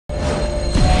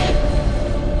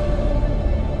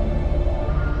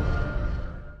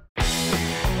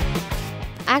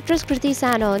Actress Kriti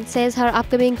Sanon says her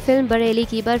upcoming film Bareilly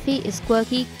Ki Barfi is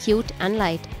quirky, cute and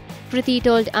light. Kriti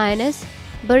told INS,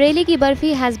 "Bareilly Ki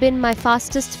Barfi has been my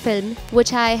fastest film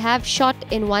which I have shot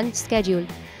in one schedule,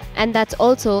 and that's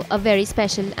also a very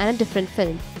special and a different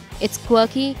film. It's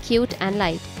quirky, cute and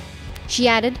light." She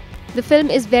added, "The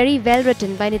film is very well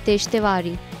written by Nitesh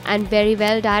Tiwari and very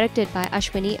well directed by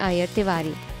Ashwini Iyer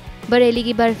Tiwari." Bareilly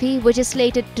Ki Barfi, which is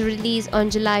slated to release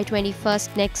on July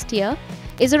 21st next year,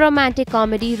 is a romantic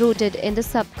comedy rooted in the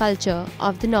subculture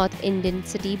of the North Indian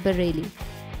city Bareilly.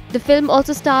 The film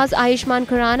also stars Ayushmann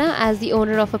Khurrana as the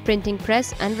owner of a printing press,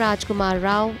 and Rajkumar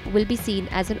Rao will be seen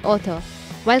as an author,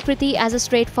 while Kriti as a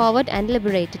straightforward and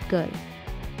liberated girl.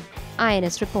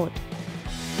 INS report.